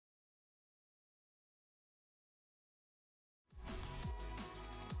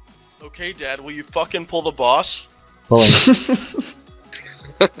Okay, Dad, will you fucking pull the boss? Pulling.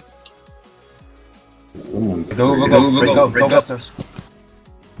 Someone's Go, casters.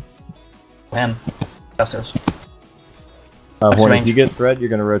 Ham. Casters. Horn, if you get thread, you're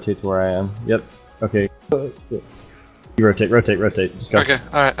gonna rotate to where I am. Yep. Okay. You rotate. Just go. Okay,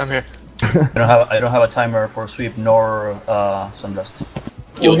 alright, I'm here. I don't have a timer for sweep nor sunblast.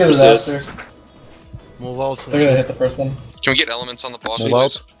 We'll get it after. Move out. They're gonna hit the first one. Can we get elements on the boss? Move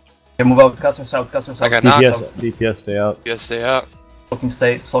out. Okay, move out. Casters out. I got knocked. DPS, stay out. Yes, stay out. Sulking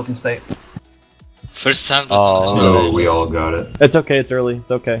state. First time. Oh, No, we all got it. it's okay. It's early.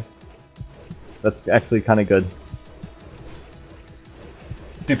 It's okay. That's actually kind of good.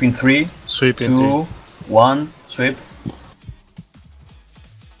 Sweeping 3, Sweep 2, 1, sweep.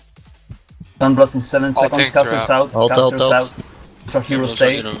 Sunblast in 7 seconds. tanks are Casters out. out. Casters out. out. Ultra hero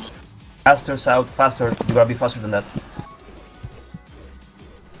stay. Casters out. Faster. You gotta be faster than that.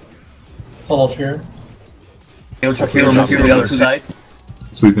 Full here. Ultra hero move to the other side.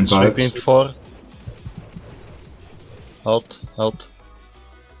 Sweeping 5. Sweep 4. Out.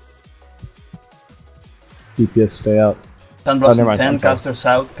 DPS, stay out. Sunblast never in mind, 10. I'm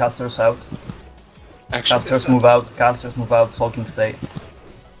sorry. Casters out. Actually, Casters move out. Casters move out. Sulking stay.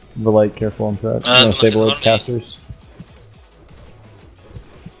 The light, careful on threat. Uh, No, stable it's with casters.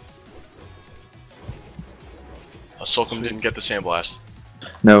 Sulcum didn't get the sandblast.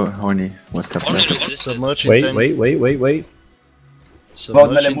 No, Horny was top Only left. resistance. Submerge in Wait. 10. Wait. Move out, Submerge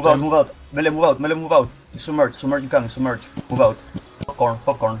melee, in move out, 10. move out. Melee, move out. Submerge incoming, submerge. Move out. Popcorn.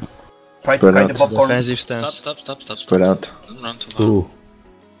 Try to Spread kite out. the popcorn. Defensive stance. Stop. Spread out. Don't run too hard. Ooh.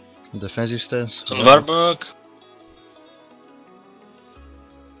 Defensive stance. Son Warburg.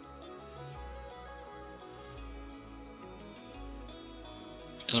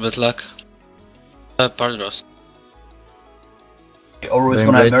 A bit luck. Pardros. Ouro is Bang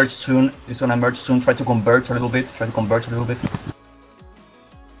gonna blade. emerge soon. Try to converge a little bit.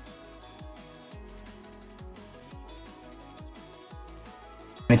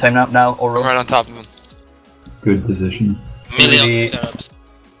 Anytime now, I'm Ouro. right on top of him. Good position. Melee on the Really- scarabs.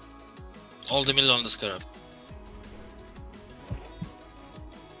 All the melee on the scarab.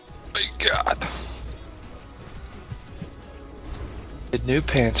 My god. Did new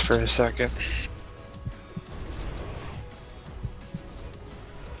pants for a second.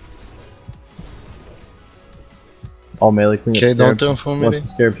 All melee clean up Okay, don't scarabs. turn for me. Once the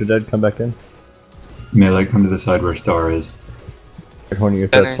scarabs are dead, come back in. Melee, come to the side where Star is. Horny, your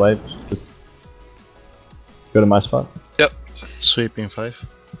Okay. threat swipe. Just go to my spot. Sweeping 5.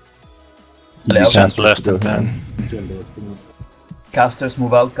 Melee out. Casters left go and hand. Casters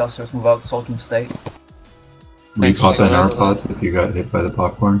move out. Sulking stay. We Thanks, pop in Star. our pods if you got hit by the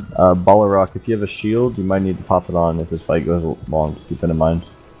popcorn. Baller Rock, if you have a shield, you might need to pop it on if this fight goes long. Just keep that in mind.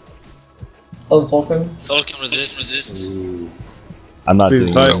 Sulkin. Sulking resist. I'm not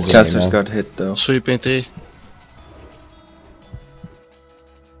doing Five. anything Casters now. got hit though. Sweeping 3.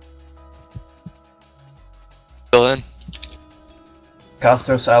 Still in.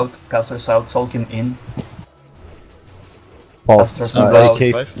 Casters out. Sulking in. Paul, Casters move Sunblast out. in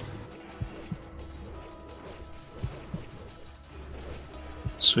AK, 5.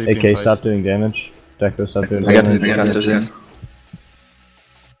 Sweeping AK, 5. stop doing damage. Deco, stop doing I got damage. hit casters in.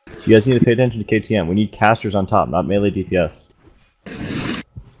 You guys need to pay attention to KTM. We need casters on top, not melee DPS.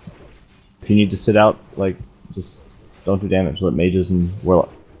 If you need to sit out, like, just don't do damage. Let mages and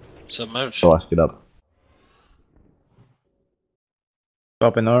warlocks Submerge. get up.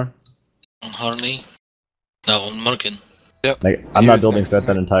 Up in R. On Horny. No, on Morgan. Like, I'm He not was building next to threat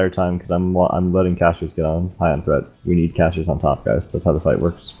that entire time because I'm letting casters get on high on threat. We need casters on top, guys. That's how the fight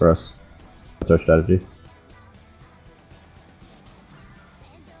works for us. That's our strategy.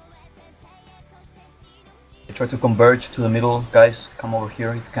 Try to converge to the middle, guys. Come over here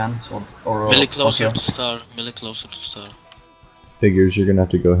if you can. So, or Melee closer here. to star. Melee closer to star. Figures, you're gonna have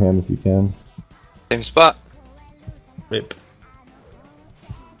to go ham if you can. Same spot. Rip.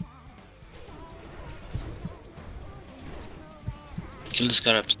 Kill the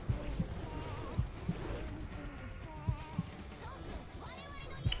scarabs.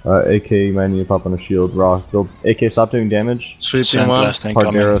 AK, you might need to pop on a shield. Raw, build. AK, stop doing damage. Sweeping 1. Sandblast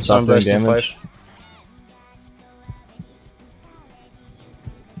incoming. Pardero, stop doing Sunblast in 5. damage.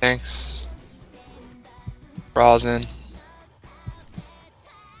 Thanks. Rosin.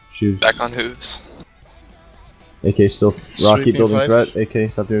 Shoes. Back on hooves. AK still. Raw, keep Sweeping building 5. threat.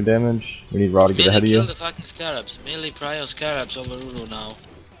 AK, stop doing damage. We need Raw to get ahead of Kill you. the fucking scarabs. Melee prio scarabs over Ouro now.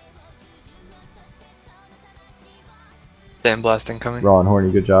 Sandblast incoming. Raw and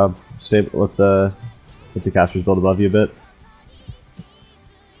Horny, good job. Stay. Let the casters build above you a bit.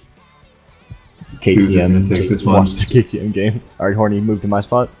 Shoes is gonna KTM, take just this one. watch the KTM game. Alright, Horny, move to my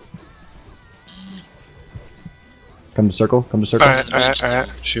spot. Come to circle, come to circle. Alright.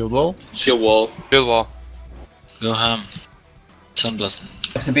 Shield wall. Shield wall. Shield wall. Go ham. Sunblast.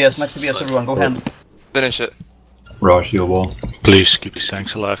 Max DPS, everyone, go hand. Finish it. Raw shield wall. Please keep these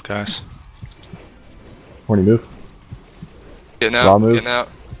tanks alive, guys. Horny, move. Getting Raw out. move. Getting out.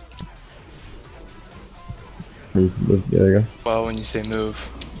 Move. Yeah, there you go. Well, when you say move.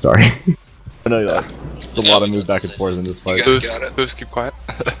 Sorry. I know like, there's a lot of move back and forth in this fight. Boost, keep quiet.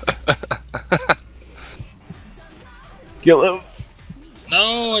 Kill him!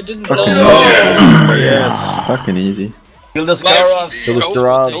 No, I didn't Fucking die. Yes! Fucking easy. Kill the Scarabs. Kill the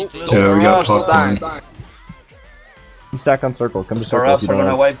Scarabs. Yeah, we got popcorn. Come stack on circle, come to circle if Scarabs you are don't gonna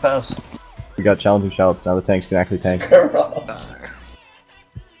have... wipe pass. We got challenging shouts, now the tanks can actually tank.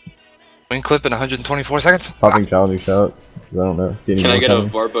 Wing clip in 124 seconds. Popping challenging shout. I don't know. See any Can I more get a coming?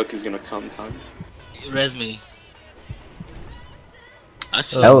 Varbook is gonna come time? Res me.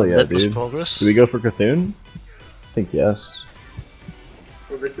 Actually, Hell yeah, that was dude. progress. Do we go for Cthulhu? I think yes.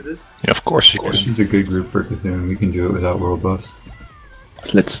 Yeah, of course you can. This is a good group for Cthulhu. We can do it without world buffs.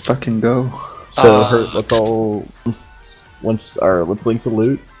 Let's fucking go. So let's all let's link the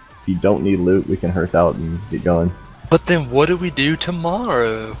loot. If you don't need loot, we can hearth out and get going. But then what do we do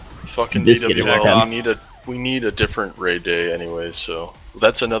tomorrow? Fucking Just get DWL. We need a different raid day anyways, so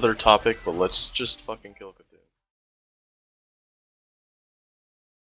that's another topic. But let's just fucking kill.